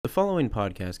following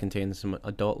podcast contains some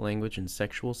adult language and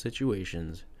sexual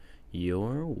situations.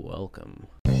 You're welcome.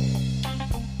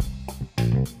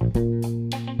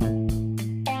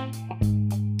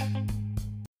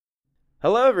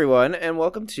 Hello, everyone, and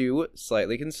welcome to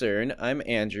Slightly Concerned. I'm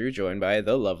Andrew, joined by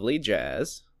the lovely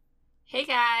Jazz. Hey,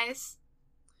 guys.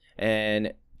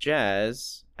 And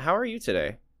Jazz, how are you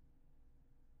today?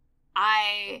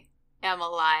 I am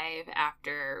alive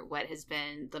after what has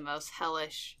been the most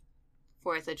hellish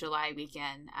 4th of July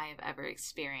weekend I have ever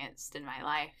experienced in my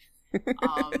life.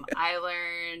 I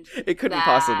learned It couldn't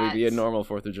possibly be a normal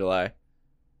 4th of July.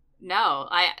 No,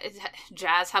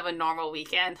 Jazz have a normal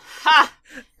weekend. Ha!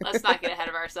 Let's not get ahead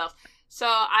of ourselves. So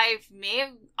I may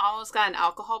have almost gotten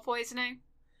alcohol poisoning,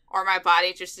 or my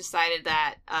body just decided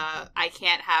that I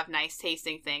can't have nice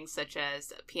tasting things such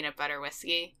as peanut butter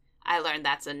whiskey. I learned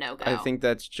that's a no-go. I think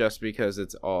that's just because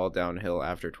it's all downhill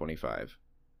after 25.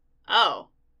 Oh.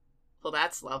 Well,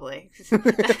 that's lovely.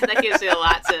 That gives me a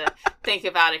lot to think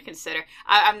about and consider.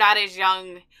 I'm not as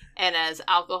young and as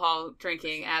alcohol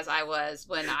drinking as I was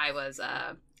when I was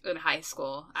in high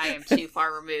school. I am too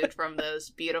far removed from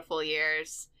those beautiful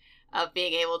years of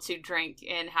being able to drink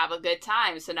and have a good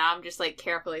time. So now I'm just like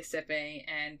carefully sipping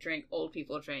and drink old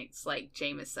people drinks like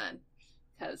Jameson.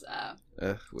 Because,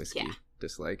 whiskey. Yeah.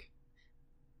 Dislike.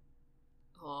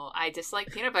 Well, I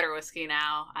dislike peanut butter whiskey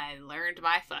now. I learned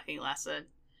my fucking lesson.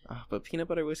 Oh, but peanut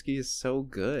butter whiskey is so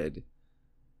good.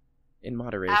 In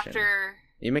moderation.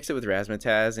 You mix it with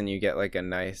razzmatazz and you get like a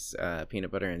nice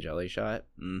peanut butter and jelly shot.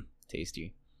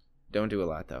 Tasty. Don't do a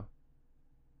lot though.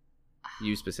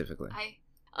 You specifically.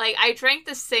 I drank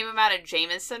the same amount of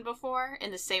Jameson before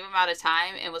in the same amount of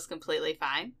time and was completely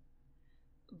fine.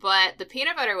 But the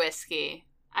peanut butter whiskey,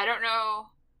 I don't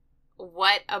know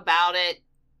what about it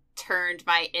turned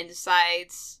my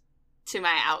insides to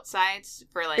my outsides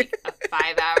for like a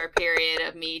 5-hour period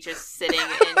of me just sitting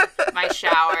in my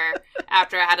shower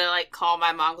after I had to like call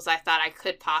my mom because I thought I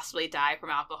could possibly die from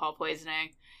alcohol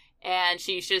poisoning, and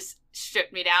she's just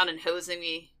stripped me down and hosing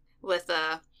me with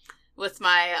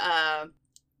my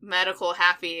medical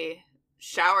happy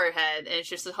shower head, and it's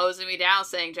just hosing me down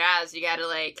saying, Jazz, you gotta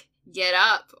like get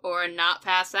up or not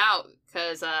pass out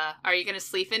because are you gonna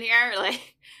sleep in here?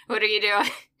 Like, what are you doing?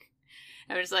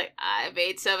 I was like, I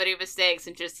made so many mistakes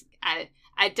and just, I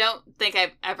don't think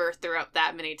I've ever threw up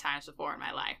that many times before in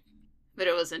my life. But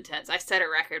it was intense. I set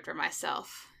a record for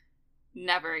myself.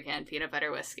 Never again peanut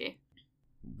butter whiskey.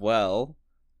 Well,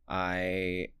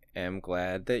 I am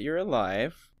glad that you're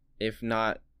alive. If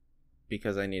not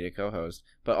because I need a co-host.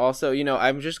 But also,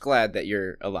 I'm just glad that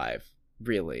you're alive.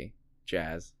 Really,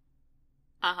 Jazz.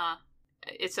 Uh-huh.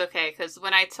 It's okay, because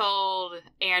when I told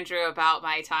Andrew about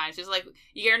my time, she was like,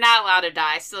 you're not allowed to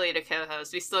die. I still need a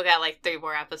co-host. We still got like 3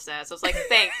 more episodes. I was like,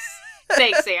 thanks.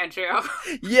 Thanks, Andrew.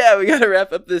 Yeah, we gotta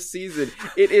wrap up this season.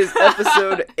 It is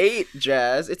episode 8,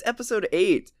 Jazz. It's episode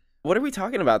 8. What are we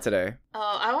talking about today?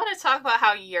 Oh, I want to talk about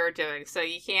how you're doing, so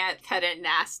you can't cut it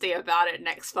nasty about it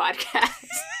next podcast.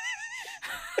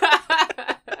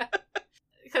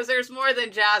 Because there's more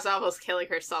than Jazz almost killing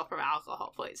herself from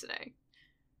alcohol poisoning.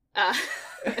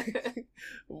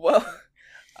 Well,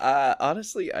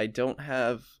 honestly, I don't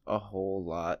have a whole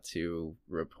lot to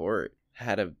report.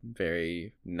 Had a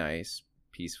very nice,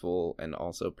 peaceful, and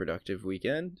also productive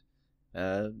weekend.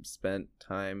 Spent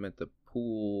time at the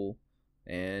pool,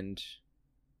 and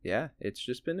yeah, it's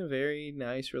just been a very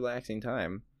nice, relaxing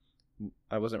time.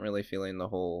 I wasn't really feeling the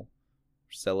whole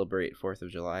celebrate 4th of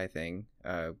July thing,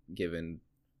 given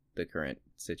the current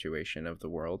situation of the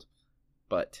world,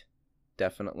 but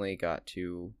definitely got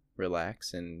to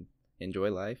relax and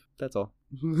enjoy life. That's all.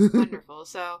 Wonderful.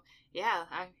 So, yeah,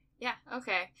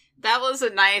 okay. That was a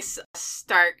nice,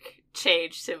 stark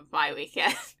change to my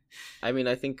weekend. I mean,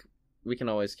 I think we can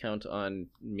always count on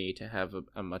me to have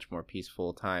a much more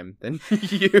peaceful time than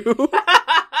you.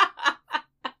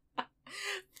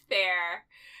 Fair.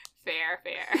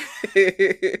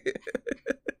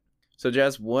 So,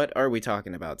 Jazz, what are we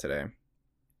talking about today?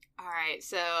 Alright,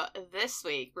 so this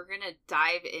week we're going to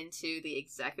dive into the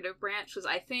executive branch, because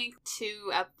I think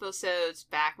 2 episodes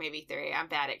back, maybe 3, I'm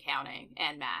bad at counting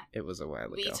and math. It was a while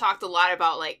ago. We talked a lot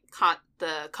about, like,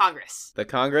 the Congress. The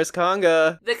Congress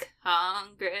Conga. The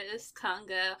Congress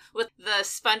Conga, with the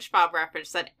SpongeBob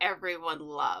reference that everyone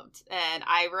loved. And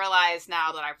I realize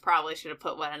now that I probably should have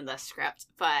put one in the script,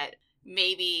 but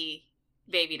maybe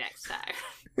next time.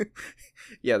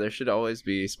 Yeah, there should always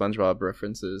be SpongeBob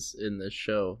references in this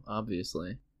show,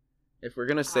 obviously. If we're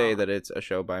going to say that it's a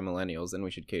show by millennials, then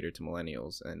we should cater to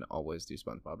millennials and always do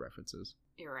SpongeBob references.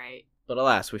 You're right. But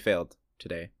alas, we failed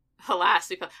today. Alas,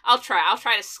 I'll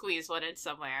try to squeeze one in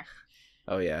somewhere.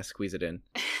 Oh yeah, squeeze it in.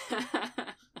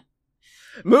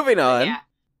 Moving on. Yeah.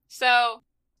 So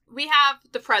we have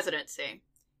the presidency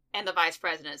and the vice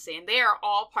presidency, and they are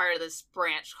all part of this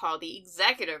branch called the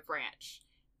executive branch.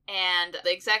 And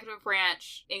the executive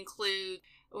branch includes,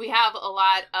 we have a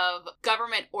lot of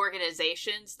government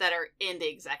organizations that are in the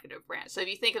executive branch. So if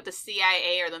you think of the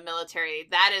CIA or the military,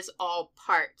 that is all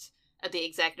part of the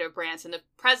executive branch, and the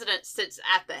president sits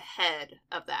at the head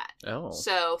of that. Oh.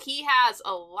 So he has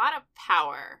a lot of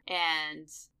power, and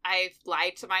I've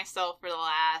lied to myself for the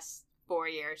last 4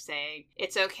 years saying,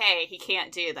 it's okay, he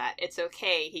can't do that. It's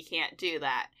okay, he can't do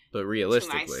that. But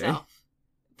realistically. To myself.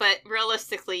 But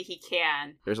realistically, he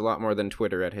can. There's a lot more than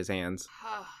Twitter at his hands.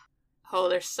 Oh,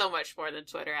 there's so much more than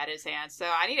Twitter at his hands. So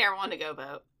I need everyone to go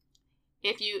vote.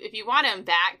 If you want him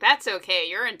back, that's okay.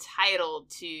 You're entitled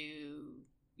to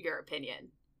your opinion.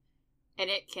 And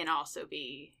it can also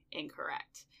be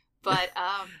incorrect. But,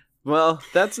 well,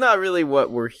 that's not really what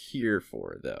we're here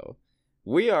for, though.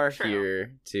 We are True.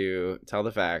 here to tell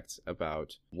the facts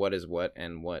about what is what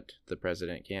and what the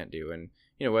president can't do. And,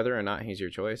 you know, whether or not he's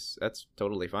your choice, that's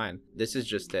totally fine. This is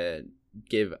just to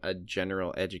give a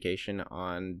general education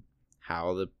on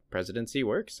how the presidency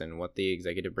works and what the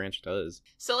executive branch does.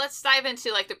 So let's dive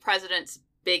into, like, the president's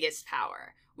biggest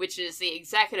power, which is the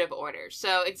executive orders.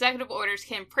 So executive orders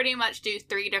can pretty much do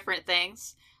 3 different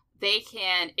things. They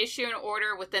can issue an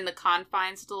order within the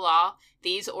confines of the law.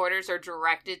 These orders are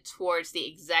directed towards the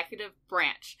executive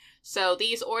branch. So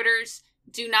these orders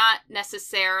do not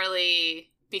necessarily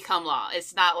become law.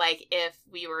 It's not like if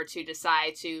we were to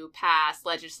decide to pass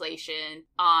legislation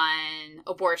on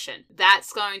abortion.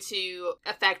 That's going to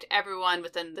affect everyone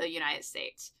within the United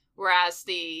States. Whereas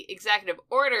the executive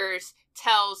orders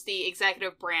tells the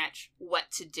executive branch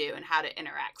what to do and how to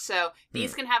interact. So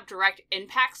these can have direct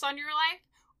impacts on your life,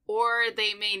 or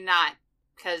they may not,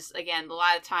 because, again, a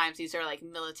lot of times these are like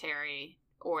military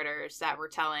orders that we're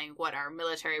telling what our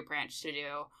military branch to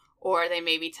do, or they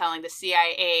may be telling the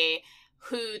CIA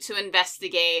who to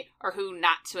investigate or who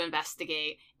not to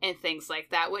investigate and things like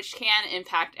that, which can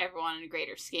impact everyone in a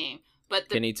greater scheme. But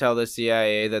Can he tell the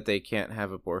CIA that they can't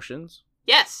have abortions?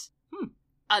 Yes.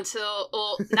 Until,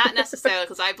 well, not necessarily,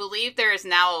 because I believe there is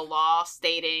now a law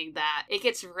stating that it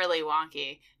gets really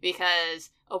wonky, because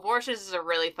abortions is a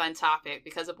really fun topic,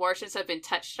 because abortions have been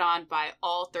touched on by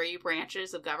all 3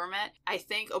 branches of government. I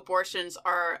think abortions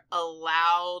are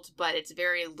allowed, but it's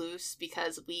very loose,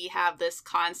 because we have this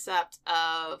concept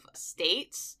of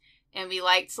states, and we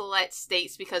like to let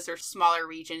states, because they're smaller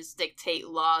regions, dictate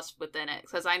laws within it.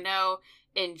 Because I know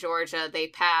in Georgia, they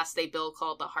passed a bill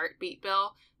called the Heartbeat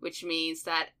Bill, which means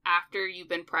that after you've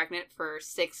been pregnant for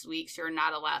 6 weeks, you're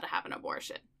not allowed to have an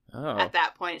abortion. Oh. At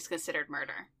that point, it's considered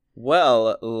murder.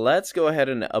 Well, let's go ahead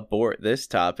and abort this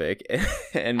topic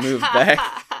and move back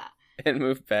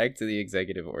to the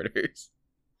executive orders.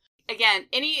 Again,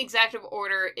 any executive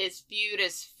order is viewed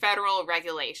as federal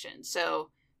regulation. So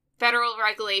federal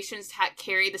regulations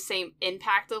carry the same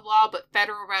impact of law, but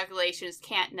federal regulations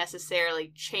can't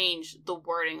necessarily change the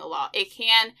wording of law. It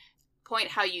can point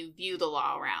how you view the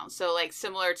law around. So, like,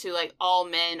 similar to, like, all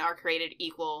men are created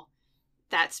equal.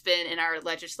 That's been in our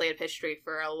legislative history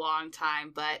for a long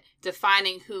time, but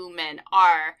defining who men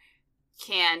are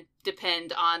can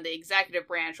depend on the executive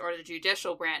branch or the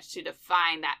judicial branch to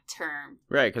define that term.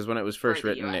 Right, because when it was first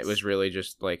written, US. it was really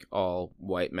just like all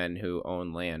white men who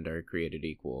own land are created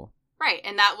equal. Right,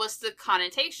 and that was the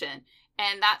connotation.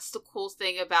 And that's the cool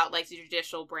thing about, like, the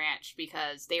judicial branch,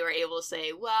 because they were able to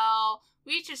say, well,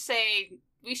 we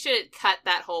should cut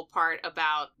that whole part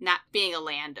about not being a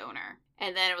landowner.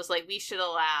 And then it was like, we should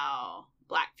allow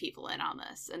Black people in on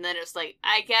this. And then it was like,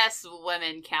 I guess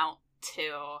women count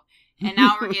too. And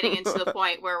now we're getting into the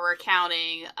point where we're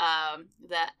counting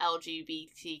the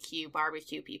LGBTQ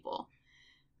barbecue people.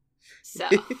 So.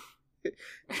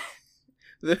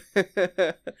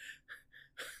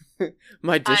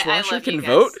 My dishwasher I can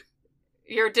vote?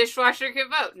 Your dishwasher can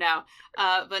vote. No.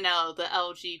 But no, the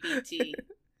LGBTQ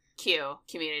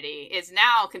community is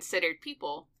now considered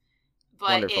people.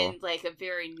 But Wonderful. In, like, a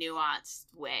very nuanced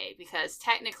way. Because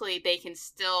technically they can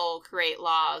still create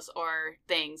laws or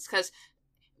things. Because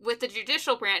with the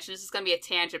judicial branch, this is going to be a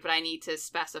tangent, but I need to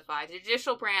specify. The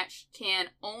judicial branch can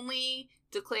only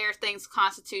declare things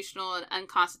constitutional and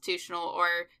unconstitutional,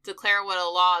 or declare what a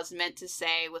law is meant to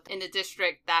say within the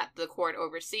district that the court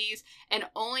oversees, and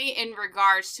only in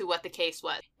regards to what the case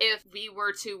was. If we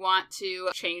were to want to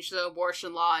change the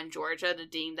abortion law in Georgia to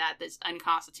deem that that's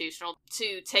unconstitutional,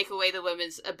 to take away the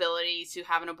women's ability to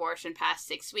have an abortion past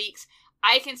 6 weeks,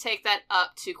 I can take that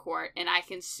up to court, and I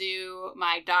can sue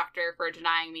my doctor for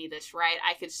denying me this right.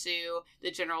 I could sue the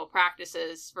general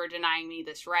practices for denying me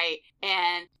this right.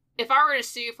 And if I were to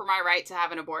sue for my right to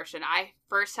have an abortion, I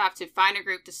first have to find a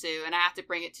group to sue, and I have to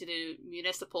bring it to the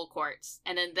municipal courts.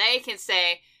 And then they can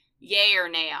say yay or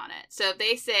nay on it. So if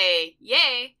they say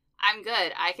yay, I'm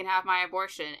good, I can have my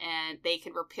abortion, and they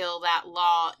can repeal that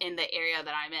law in the area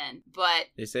that I'm in. But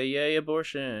they say yay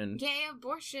abortion. Yay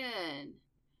abortion.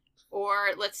 Or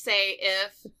let's say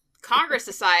if Congress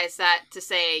decides that to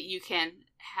say you can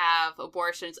have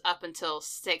abortions up until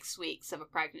 6 weeks of a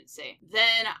pregnancy,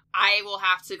 then I will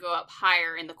have to go up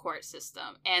higher in the court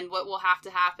system. And what will have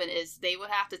to happen is they would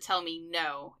have to tell me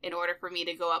no in order for me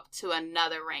to go up to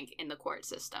another rank in the court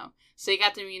system. So you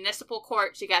got the municipal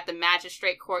courts, you got the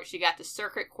magistrate courts, you got the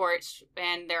circuit courts,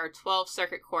 and there are 12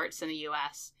 circuit courts in the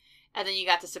U.S. And then you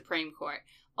got the Supreme Court.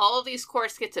 All of these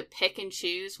courts get to pick and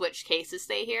choose which cases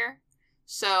they hear.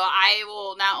 So I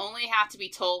will not only have to be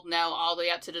told no all the way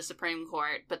up to the Supreme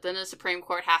Court, but then the Supreme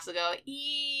Court has to go,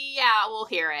 yeah, we'll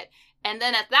hear it. And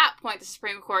then at that point, the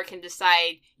Supreme Court can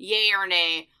decide yay or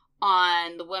nay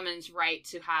on the woman's right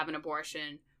to have an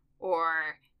abortion,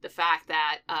 or the fact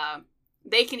that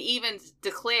they can even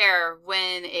declare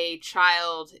when a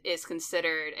child is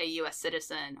considered a U.S.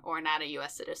 citizen or not a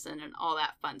U.S. citizen and all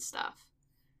that fun stuff.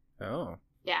 Oh.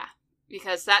 Yeah,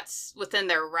 because that's within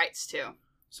their rights too.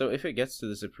 So if it gets to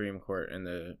the Supreme Court and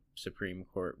the Supreme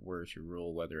Court were to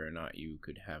rule whether or not you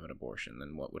could have an abortion,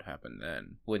 then what would happen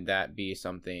then? Would that be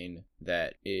something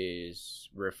that is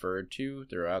referred to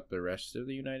throughout the rest of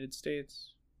the United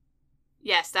States?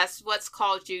 Yes, that's what's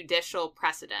called judicial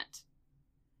precedent.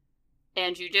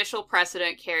 And judicial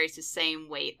precedent carries the same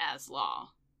weight as law.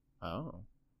 Oh,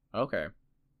 okay.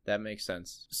 That makes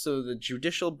sense. So the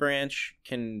judicial branch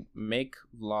can make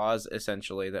laws,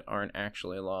 essentially, that aren't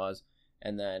actually laws.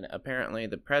 And then apparently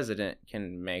the president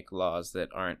can make laws that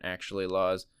aren't actually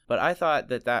laws. But I thought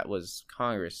that that was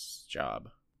Congress' job.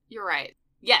 You're right.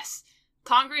 Yes,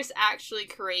 Congress actually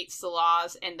creates the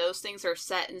laws, and those things are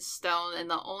set in stone. And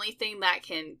the only thing that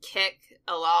can kick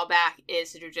a law back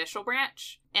is the judicial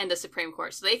branch and the Supreme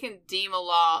Court. So they can deem a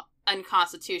law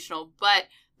unconstitutional, but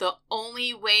the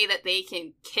only way that they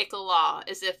can kick a law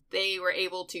is if they were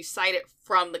able to cite it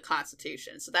from the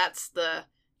Constitution. So that's the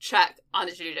check on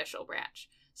the judicial branch.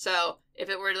 So if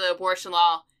it were the abortion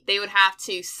law, they would have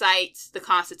to cite the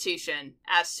Constitution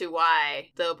as to why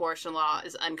the abortion law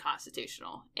is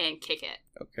unconstitutional and kick it.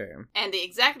 Okay. And the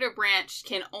executive branch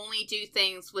can only do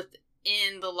things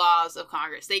within the laws of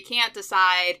Congress. They can't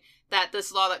decide that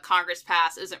this law that Congress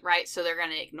passed isn't right, so they're going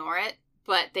to ignore it.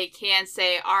 But they can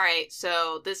say, all right,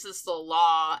 so this is the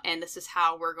law, and this is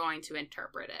how we're going to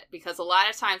interpret it. Because a lot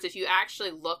of times, if you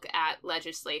actually look at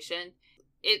legislation,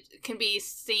 it can be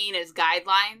seen as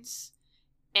guidelines,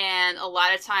 and a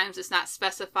lot of times it's not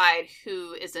specified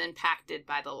who is impacted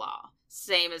by the law.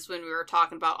 Same as when we were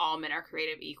talking about all men are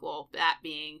created equal, that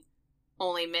being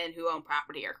only men who own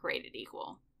property are created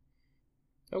equal.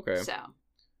 Okay.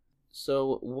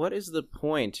 So what is the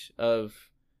point of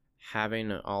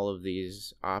having all of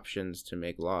these options to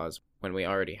make laws when we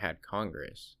already had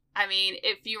Congress? I mean,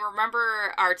 if you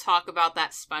remember our talk about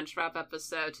that SpongeBob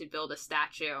episode to build a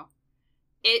statue,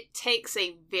 it takes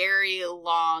a very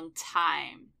long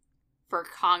time for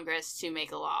Congress to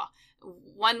make a law.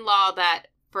 One law that,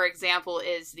 for example,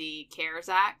 is the CARES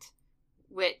Act,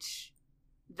 which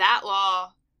that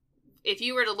law, if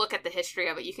you were to look at the history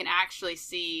of it, you can actually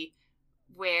see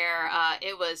where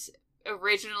it was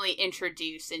originally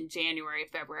introduced in January,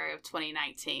 February of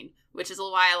 2019, which is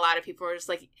why a lot of people were just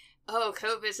like, oh,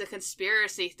 COVID is a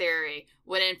conspiracy theory,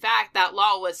 when in fact that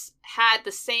law had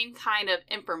the same kind of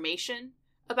information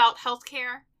about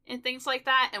healthcare and things like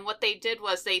that. And what they did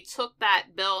was they took that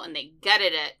bill and they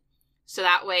gutted it. So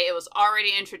that way it was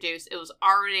already introduced. It was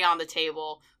already on the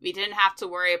table. We didn't have to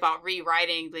worry about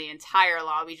rewriting the entire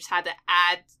law. We just had to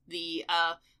add the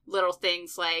little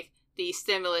things like the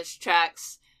stimulus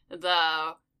checks,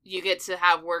 you get to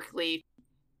have work leave,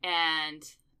 and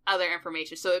other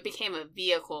information. So it became a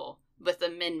vehicle with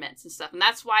amendments and stuff. And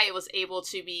that's why it was able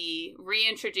to be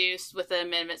reintroduced with the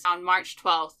amendments on March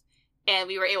 12th. And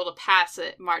we were able to pass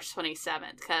it March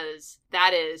 27th, because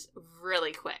that is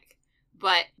really quick.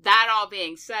 But that all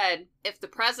being said, if the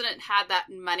president had that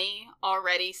money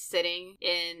already sitting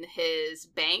in his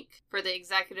bank for the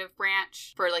executive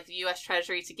branch, for like the U.S.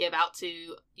 Treasury to give out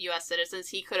to U.S. citizens,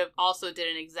 he could have also did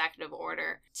an executive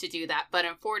order to do that. But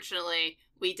unfortunately,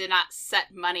 we did not set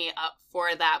money up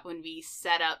for that when we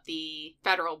set up the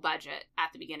federal budget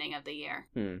at the beginning of the year.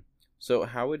 So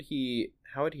how would he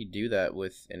do that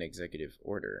with an executive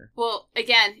order? Well,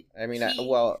 again, I mean,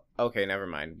 okay, never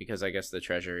mind, because I guess the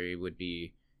Treasury would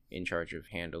be in charge of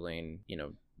handling,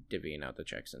 divvying out the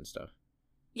checks and stuff.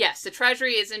 yes, the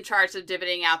Treasury is in charge of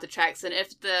divvying out the checks, and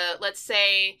if let's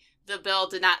say the bill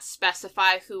did not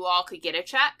specify who all could get a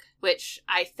check, which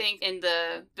I think in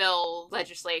the bill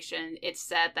legislation, it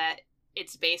said that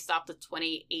it's based off the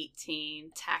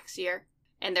 2018 tax year.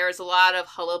 And there was a lot of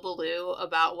hullabaloo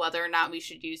about whether or not we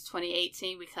should use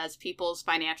 2018 because people's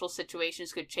financial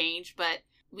situations could change. But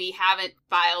we haven't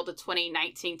filed the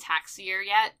 2019 tax year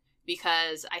yet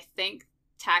because I think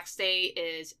tax day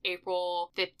is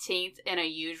April 15th in a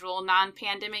usual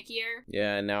non-pandemic year.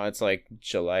 Yeah, and now it's like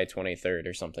July 23rd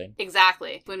or something.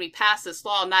 Exactly. When we passed this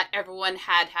law, not everyone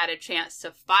had a chance to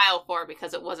file for it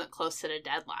because it wasn't close to the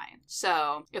deadline.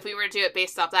 So if we were to do it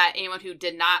based off that, anyone who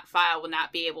did not file would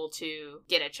not be able to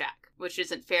get a check, which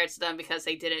isn't fair to them because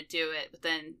they didn't do it. But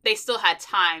then they still had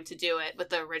time to do it with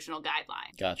the original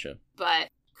guideline. Gotcha. But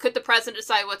could the president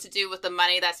decide what to do with the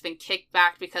money that's been kicked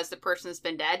back because the person's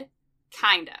been dead?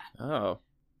 Kinda. Oh.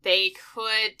 They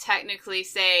could technically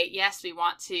say, yes, we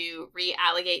want to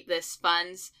reallocate this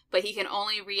funds, but he can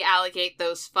only reallocate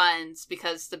those funds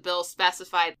because the bill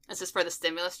specified this is for the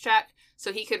stimulus check.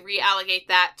 So he could reallocate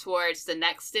that towards the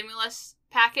next stimulus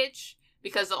package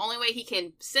because the only way he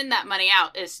can send that money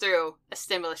out is through a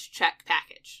stimulus check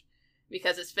package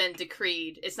because it's been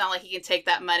decreed. It's not like he can take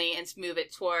that money and move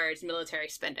it towards military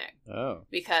spending. Oh.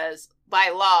 Because by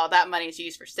law, that money is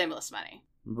used for stimulus money.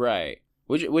 Right.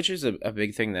 Which is a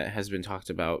big thing that has been talked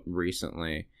about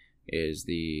recently is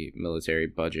the military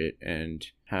budget and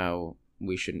how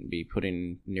we shouldn't be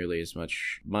putting nearly as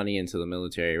much money into the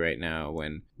military right now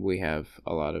when we have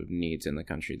a lot of needs in the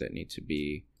country that need to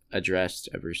be addressed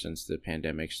ever since the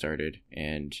pandemic started.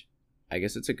 And I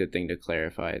guess it's a good thing to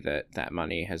clarify that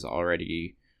money has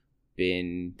already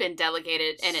been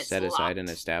delegated and it's set aside locked. And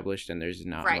established, and there's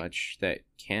not Right. much that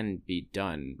can be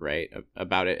done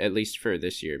about it, at least for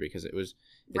this year, because it's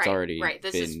already right.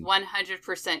 This been... is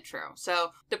 100% true.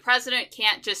 So the president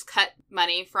can't just cut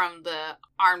money from the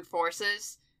armed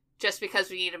forces just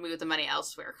because we need to move the money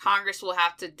elsewhere. Congress will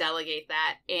have to delegate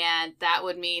that, and that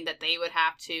would mean that they would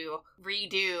have to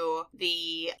redo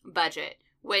the budget,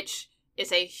 which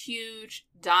is a huge,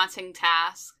 daunting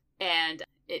task, and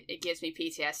it gives me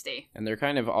PTSD. And they're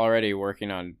kind of already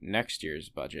working on next year's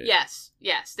budget. Yes,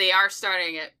 they are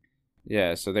starting it.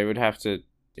 Yeah, so it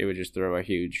would just throw a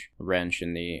huge wrench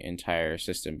in the entire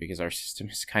system because our system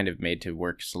is kind of made to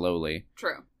work slowly.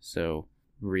 True. So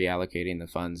reallocating the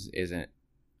funds isn't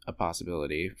a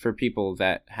possibility for people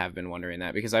that have been wondering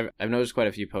that, because I've noticed quite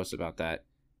a few posts about that.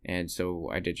 And so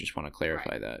I did just want to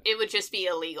clarify that. It would just be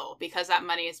illegal because that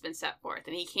money has been set forth,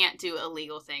 and he can't do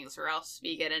illegal things or else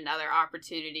we get another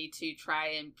opportunity to try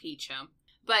and impeach him.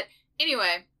 But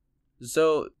anyway.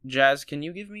 So, Jazz, can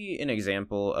you give me an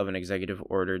example of an executive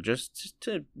order just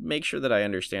to make sure that I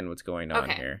understand what's going on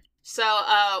here? So,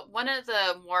 one of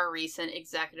the more recent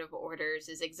executive orders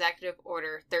is Executive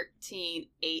Order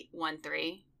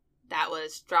 13813. That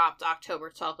was dropped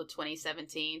October 12th of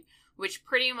 2017. Which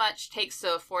pretty much takes the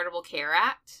Affordable Care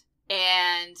Act,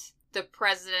 and the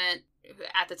president,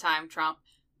 at the time, Trump,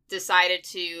 decided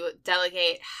to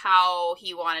delegate how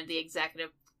he wanted the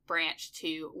executive branch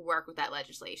to work with that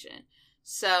legislation.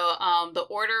 So the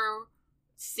order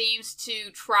seems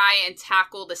to try and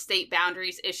tackle the state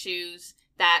boundaries issues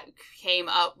that came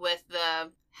up with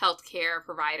the healthcare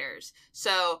providers.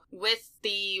 So with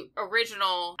the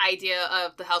original idea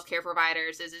of the healthcare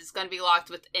providers is it's going to be locked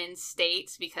within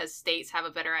states because states have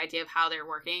a better idea of how they're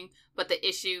working. But the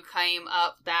issue came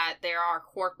up that there are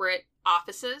corporate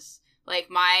offices. Like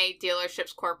my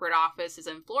dealership's corporate office is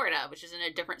in Florida, which is in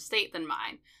a different state than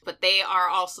mine. But they are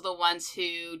also the ones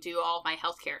who do all of my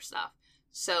healthcare stuff.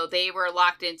 So they were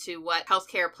locked into what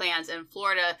healthcare plans in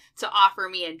Florida to offer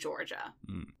me in Georgia,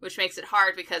 which makes it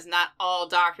hard because not all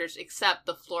doctors accept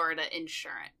the Florida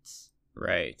insurance.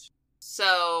 Right.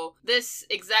 So this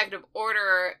executive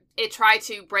order, it tried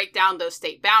to break down those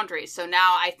state boundaries. So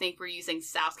now I think we're using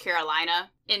South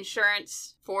Carolina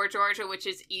insurance for Georgia, which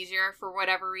is easier for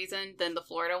whatever reason than the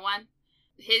Florida one.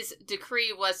 His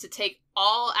decree was to take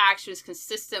all actions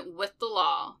consistent with the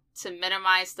law to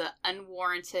minimize the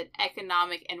unwarranted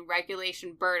economic and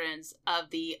regulation burdens of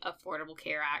the Affordable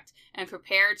Care Act and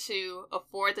prepare to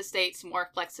afford the states more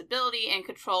flexibility and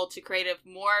control to create a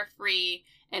more free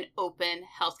and open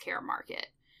healthcare market.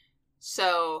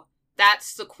 So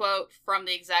that's the quote from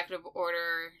the executive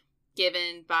order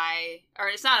given by, or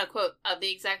it's not a quote of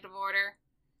the executive order.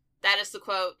 That is the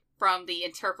quote from the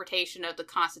interpretation of the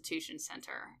Constitution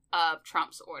Center of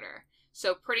Trump's order.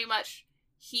 So pretty much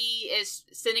he is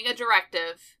sending a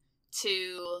directive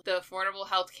to the Affordable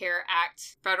Health Care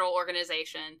Act federal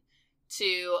organization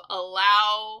to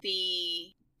allow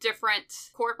the different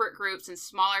corporate groups and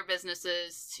smaller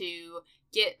businesses to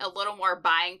get a little more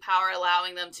buying power,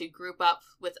 allowing them to group up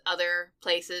with other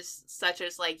places, such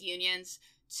as like unions,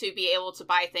 to be able to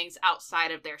buy things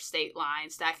outside of their state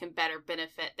lines that can better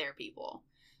benefit their people.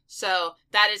 So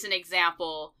that is an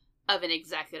example of an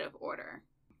executive order.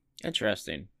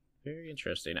 Interesting. Very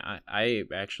interesting. I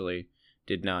actually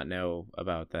did not know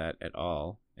about that at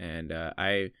all. And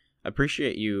I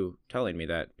appreciate you telling me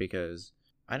that, because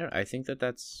I think that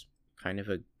that's kind of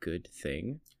a good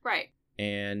thing. Right.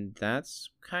 And that's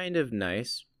kind of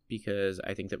nice, because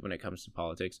I think that when it comes to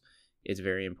politics, it's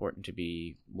very important to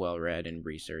be well read and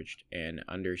researched and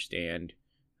understand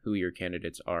who your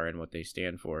candidates are and what they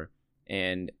stand for.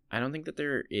 And I don't think that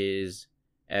there is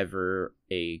ever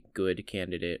a good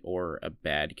candidate or a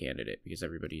bad candidate, because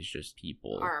everybody's just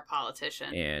people. Or a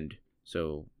politician. And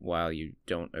so while you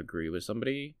don't agree with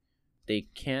somebody, they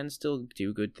can still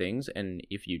do good things. And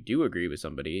if you do agree with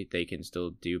somebody, they can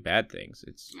still do bad things.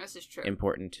 This is true.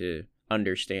 Important to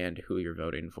understand who you're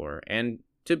voting for and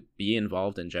to be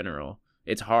involved in general.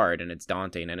 It's hard and it's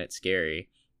daunting and it's scary,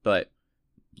 but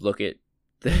look at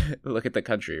the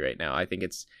country right now. I think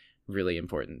it's really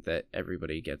important that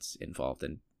everybody gets involved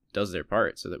and does their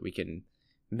part so that we can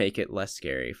make it less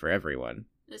scary for everyone.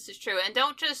 This is true. And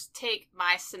don't just take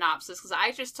my synopsis, because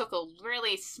I just took a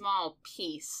really small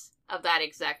piece of that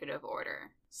executive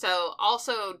order. So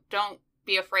also don't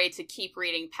be afraid to keep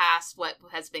reading past what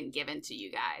has been given to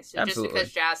you guys. So just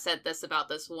because Jazz said this about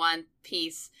this one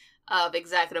piece of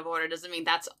executive order doesn't mean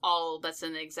that's all that's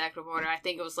in the executive order. I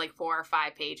think it was like 4 or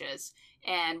 5 pages.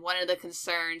 And one of the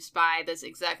concerns by this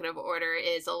executive order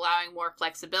is allowing more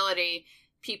flexibility.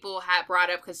 People have brought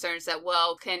up concerns that,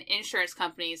 well, can insurance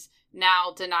companies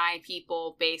now deny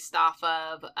people based off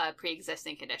of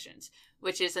pre-existing conditions,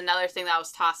 which is another thing that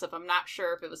was tossed up. I'm not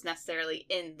sure if it was necessarily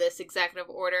in this executive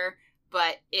order,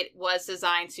 but it was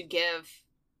designed to give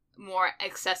more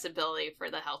accessibility for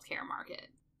the healthcare market.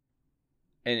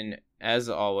 And as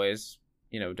always,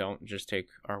 don't just take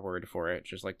our word for it.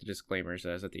 Just like the disclaimer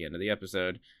says at the end of the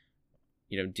episode,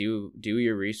 do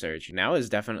your research. Now is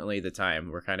definitely the time.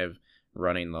 We're kind of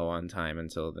running low on time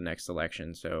until the next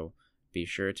election, so be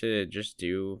sure to just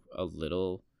do a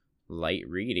little light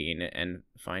reading and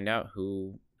find out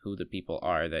who the people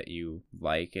are that you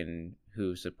like and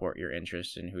who support your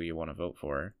interests and who you want to vote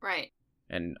for. Right.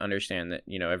 And understand that,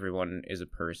 everyone is a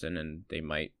person and they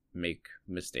might make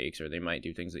mistakes or they might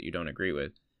do things that you don't agree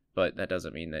with, but that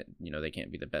doesn't mean that, they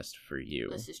can't be the best for you.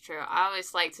 This is true. I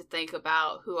always like to think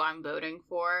about who I'm voting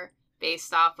for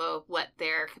based off of what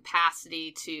their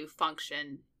capacity to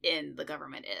function in the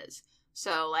government is.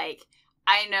 So, like,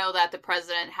 I know that the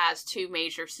president has 2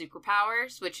 major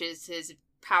superpowers, which is his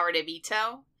power to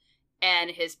veto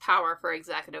and his power for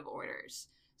executive orders.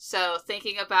 So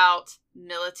thinking about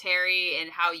military and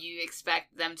how you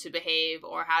expect them to behave,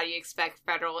 or how you expect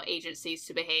federal agencies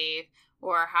to behave,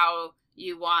 or how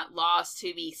you want laws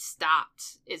to be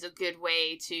stopped is a good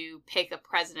way to pick a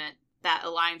president that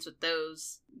aligns with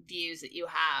those views that you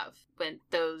have when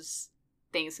those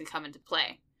things can come into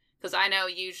play. Because I know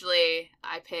usually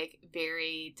I pick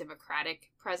very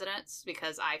democratic presidents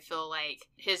because I feel like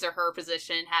his or her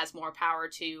position has more power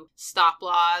to stop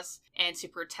laws and to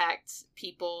protect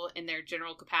people in their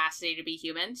general capacity to be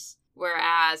humans.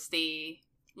 Whereas the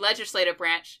legislative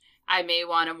branch, I may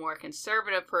want a more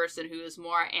conservative person who is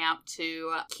more amped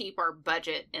to keep our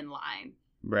budget in line.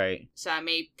 Right. So I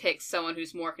may pick someone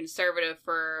who's more conservative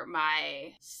for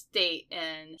my state,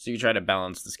 and so you try to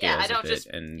balance the scales. I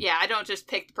don't just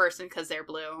pick the person because they're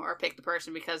blue, or pick the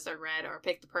person because they're red, or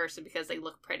pick the person because they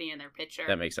look pretty in their picture.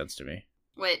 That makes sense to me.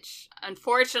 Which,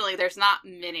 unfortunately, there's not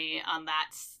many on that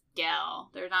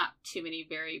scale. There are not too many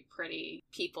very pretty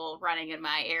people running in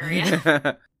my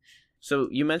area. So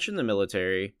you mentioned the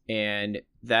military, and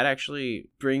that actually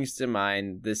brings to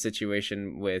mind the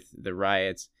situation with the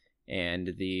riots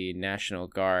and the National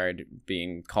Guard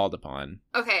being called upon.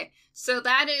 Okay, so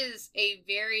that is a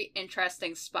very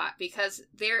interesting spot, because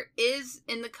there is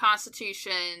in the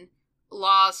Constitution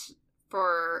laws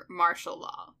for martial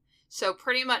law. So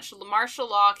pretty much martial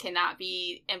law cannot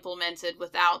be implemented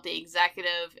without the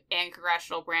executive and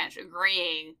congressional branch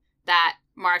agreeing that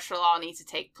martial law needs to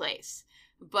take place.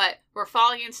 But we're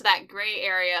falling into that gray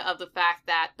area of the fact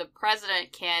that the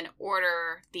president can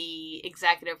order the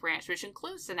executive branch, which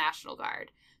includes the National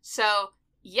Guard. So,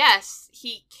 yes,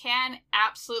 he can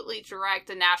absolutely direct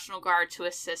the National Guard to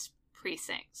assist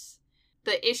precincts.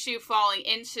 the issue falling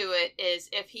into it is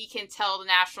if he can tell the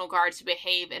National Guard to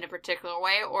behave in a particular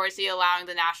way, or is he allowing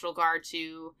the National Guard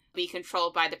to be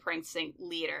controlled by the precinct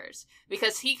leaders?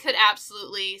 Because he could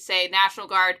absolutely say, National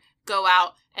Guard, go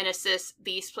out and assist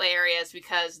these play areas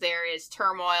because there is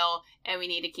turmoil and we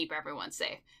need to keep everyone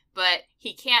safe. But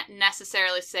he can't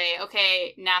necessarily say,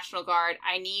 okay, National Guard,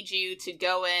 I need you to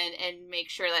go in and make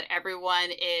sure that everyone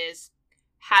is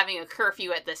having a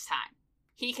curfew at this time.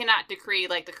 He cannot decree,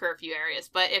 like, the curfew areas.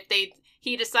 But if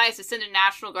he decides to send a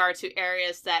National Guard to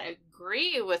areas that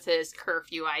agree with his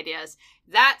curfew ideas,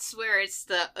 that's where it's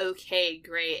the okay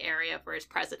gray area for his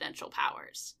presidential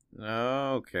powers.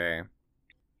 Okay.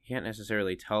 He can't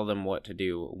necessarily tell them what to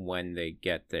do when they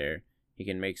get there. He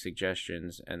can make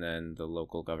suggestions, and then the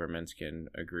local governments can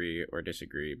agree or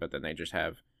disagree, but then they just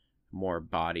have more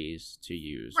bodies to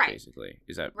use, basically.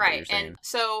 Is that what you're saying? And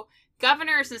so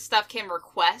governors and stuff can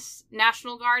request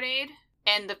National Guard aid,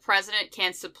 and the president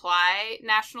can supply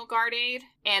National Guard aid,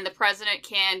 and the president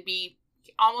can be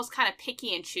almost kind of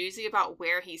picky and choosy about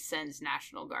where he sends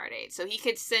National Guard aid. So he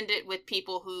could send it with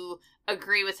people who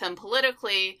agree with him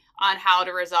politically on how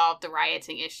to resolve the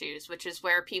rioting issues, which is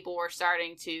where people were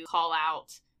starting to call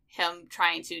out him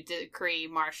trying to decree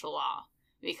martial law,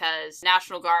 because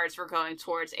National Guards were going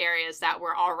towards areas that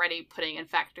were already putting in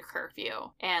effect a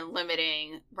curfew and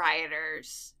limiting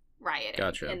rioters rioting.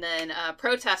 Gotcha. And then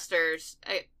protesters,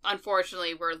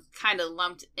 unfortunately, were kind of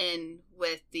lumped in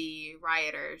with the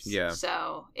rioters. Yeah.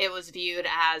 So it was viewed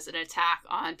as an attack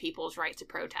on people's right to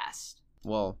protest.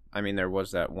 Well, I mean, there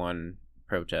was that one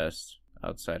protest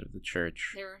outside of the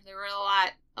church. There were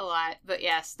a lot. But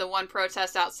yes, the one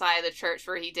protest outside the church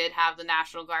where he did have the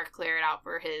National Guard clear it out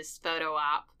for his photo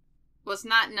op was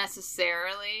not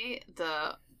necessarily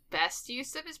the best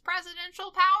use of his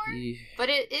presidential power, but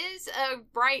it is a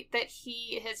right that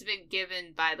he has been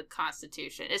given by the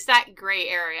Constitution. It's that gray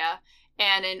area,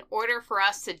 and in order for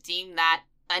us to deem that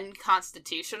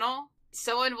unconstitutional,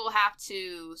 someone will have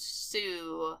to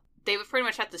sue. They would pretty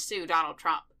much have to sue Donald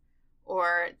Trump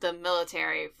or the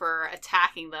military for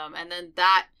attacking them, and then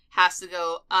that has to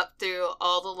go up through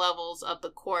all the levels of the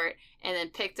court and then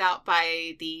picked out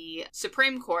by the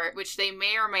Supreme Court, which they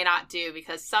may or may not do,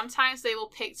 because sometimes they will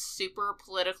pick super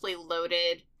politically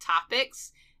loaded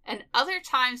topics, and other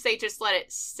times they just let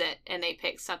it sit and they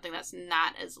pick something that's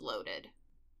not as loaded.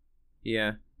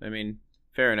 Yeah, I mean,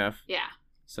 fair enough. Yeah.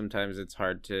 Sometimes it's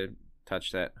hard to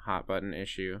touch that hot button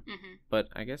issue, but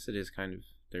I guess it is kind of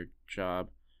their job.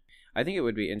 I think it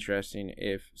would be interesting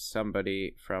if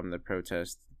somebody from the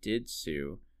protest did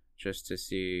sue, just to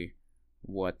see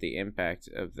what the impact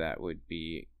of that would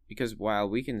be. Because while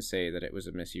we can say that it was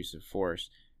a misuse of force,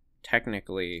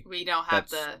 technically we don't have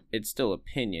it's still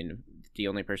opinion. The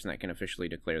only person that can officially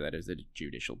declare that is the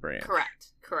judicial branch.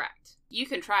 Correct. You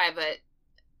can try, but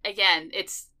again,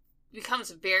 it's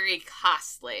becomes very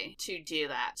costly to do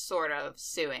that sort of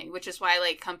suing, which is why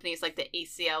like companies like the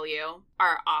ACLU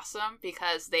are awesome,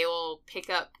 because they will pick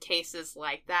up cases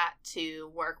like that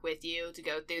to work with you to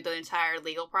go through the entire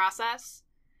legal process,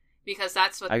 because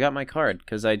that's what I got my card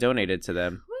because I donated to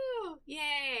them. Woo!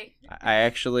 Yay! I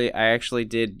actually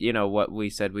did, what we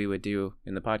said we would do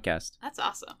in the podcast. That's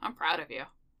awesome. I'm proud of you.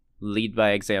 Lead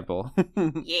by example.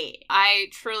 Yeah. I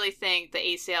truly think the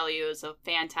ACLU is a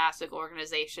fantastic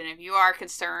organization. If you are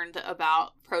concerned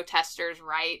about protesters'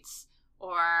 rights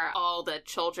or all the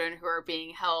children who are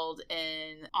being held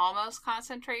in almost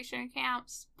concentration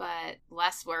camps, but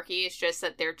less worky, it's just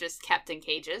that they're just kept in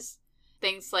cages,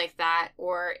 things like that,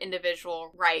 or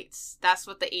individual rights. That's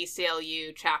what the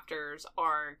ACLU chapters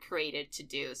are created to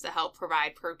do, is to help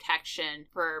provide protection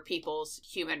for people's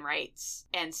human rights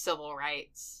and civil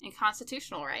rights and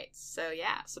constitutional rights. So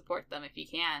yeah, support them if you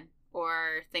can,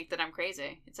 or think that I'm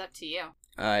crazy. It's up to you.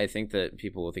 I think that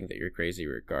people will think that you're crazy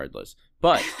regardless,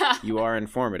 but you are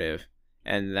informative,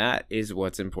 and that is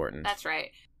what's important. That's right.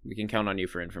 We can count on you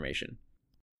for information.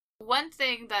 One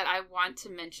thing that I want to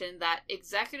mention, that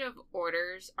executive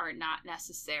orders are not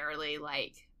necessarily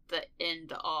like the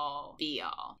end all be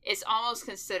all. It's almost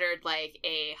considered like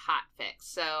a hot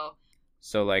fix.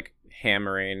 So like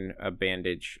hammering a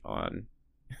bandage on.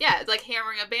 Yeah, it's like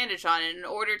hammering a bandage on. And in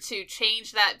order to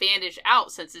change that bandage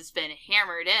out, since it's been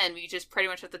hammered in, we just pretty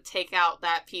much have to take out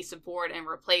that piece of board and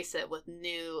replace it with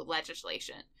new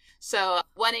legislation. So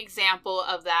one example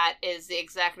of that is the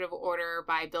executive order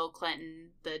by Bill Clinton,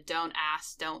 the Don't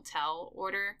Ask, Don't Tell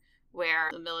order,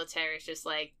 where the military is just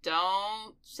like,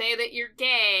 don't say that you're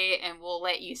gay and we'll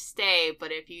let you stay,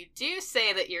 but if you do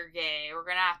say that you're gay, we're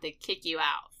going to have to kick you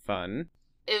out. Fun.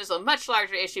 It was a much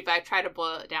larger issue, but I tried to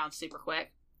boil it down super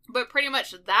quick. But pretty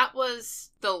much that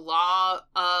was the law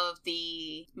of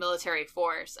the military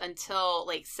force until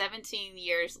like 17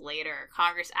 years later,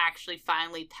 Congress actually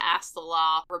finally passed the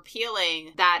law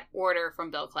repealing that order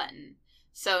from Bill Clinton.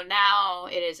 So now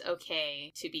it is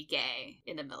okay to be gay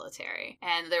in the military.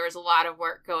 And there was a lot of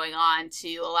work going on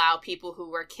to allow people who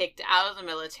were kicked out of the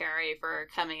military for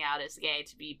coming out as gay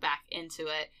to be back into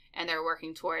it. And they're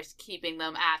working towards keeping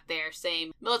them at their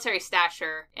same military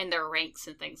stature in their ranks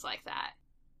and things like that.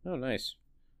 Oh, nice.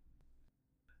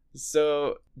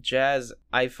 So, Jazz,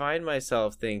 I find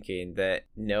myself thinking that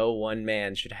no one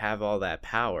man should have all that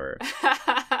power.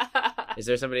 Is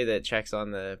there somebody that checks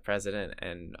on the president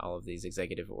and all of these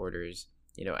executive orders,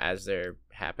 as they're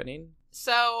happening?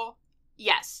 So,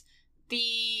 yes.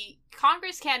 The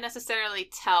Congress can't necessarily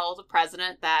tell the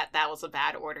president that was a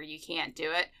bad order, you can't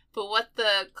do it. But what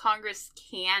the Congress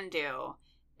can do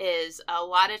is a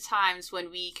lot of times when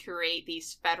we create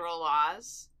these federal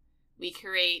laws, we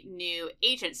create new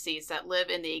agencies that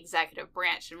live in the executive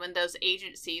branch. And when those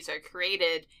agencies are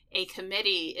created, a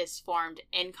committee is formed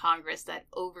in Congress that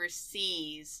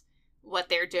oversees what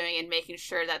they're doing and making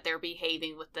sure that they're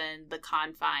behaving within the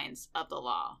confines of the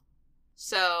law.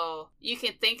 So you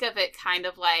can think of it kind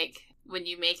of like when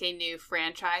you make a new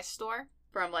franchise store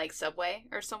from like Subway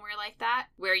or somewhere like that,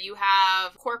 where you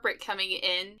have corporate coming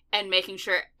in and making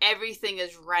sure everything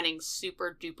is running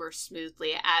super duper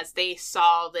smoothly as they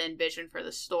saw the envision for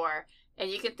the store. And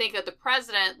you can think of the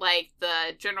president like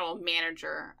the general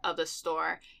manager of the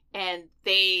store, and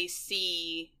they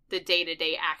see the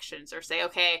day-to-day actions or say,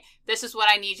 okay, this is what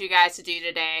I need you guys to do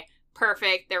today.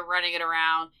 Perfect. They're running it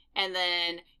around. And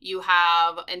then you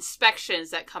have inspections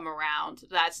that come around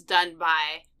that's done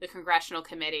by the congressional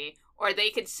committee. Or they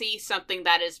could see something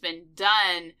that has been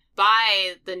done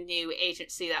by the new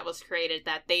agency that was created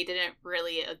that they didn't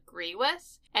really agree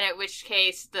with. And in which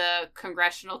case, the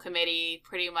congressional committee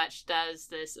pretty much does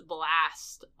this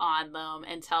blast on them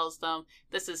and tells them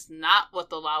this is not what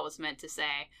the law was meant to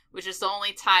say, which is the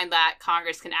only time that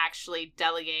Congress can actually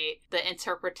delegate the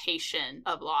interpretation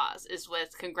of laws is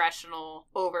with congressional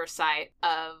oversight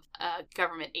of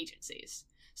government agencies.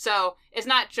 So it's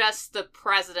not just the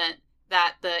president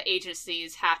that the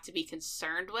agencies have to be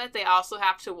concerned with. They also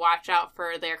have to watch out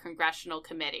for their congressional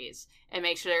committees and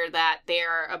make sure that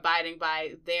they're abiding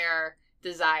by their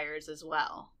desires as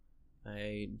well.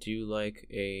 I do like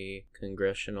a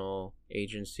congressional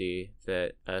agency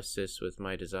that assists with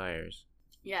my desires.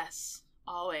 Yes,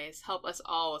 always. Help us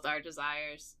all with our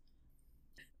desires.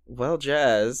 Well,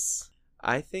 Jazz,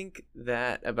 I think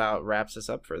that about wraps us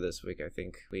up for this week. I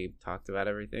think we talked about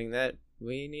everything that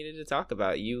we needed to talk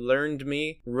about. You learned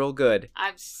me real good.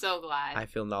 I'm so glad. I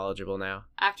feel knowledgeable now.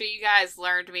 After you guys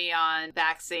learned me on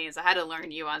vaccines, I had to learn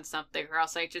you on something, or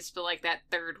else I just feel like that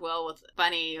third wheel with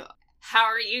funny, how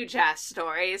are you, Jazz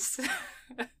stories?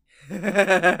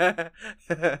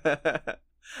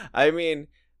 I mean,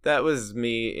 that was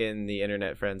me in the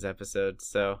Internet Friends episode,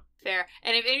 so... Fair.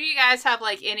 And if any of you guys have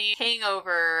like any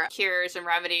hangover cures and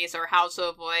remedies or how to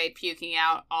avoid puking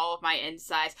out all of my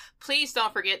insides, please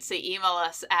don't forget to email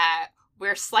us at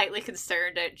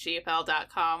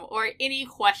we'reslightlyconcerned@gmail.com or any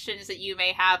questions that you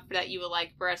may have that you would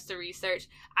like for us to research.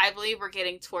 I believe we're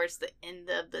getting towards the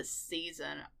end of the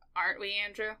season, aren't we,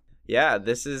 Andrew? Yeah,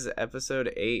 this is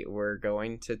episode 8. We're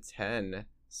going to 10.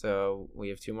 So we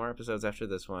have 2 more episodes after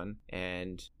this one.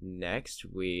 And next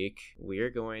week, we're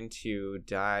going to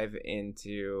dive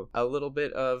into a little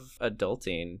bit of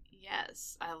adulting.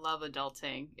 Yes, I love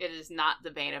adulting. It is not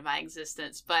the bane of my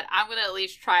existence, but I'm going to at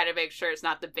least try to make sure it's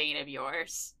not the bane of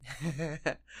yours.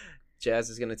 Jazz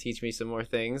is going to teach me some more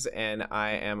things, and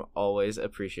I am always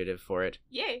appreciative for it.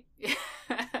 Yay!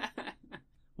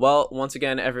 Well, once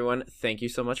again, everyone, thank you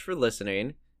so much for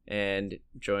listening. And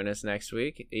join us next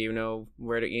week. You know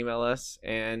where to email us.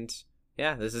 And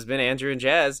yeah, this has been Andrew and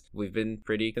Jazz. We've been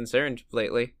pretty concerned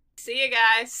lately. See you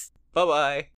guys.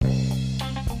 Bye-bye.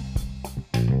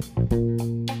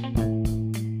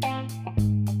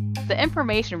 The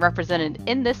information represented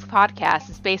in this podcast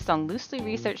is based on loosely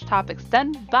researched topics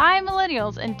done by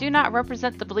millennials and do not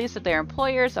represent the beliefs of their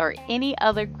employers or any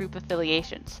other group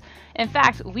affiliations. In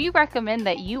fact, we recommend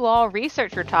that you all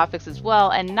research your topics as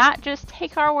well and not just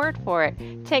take our word for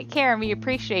it. Take care and we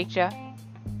appreciate you.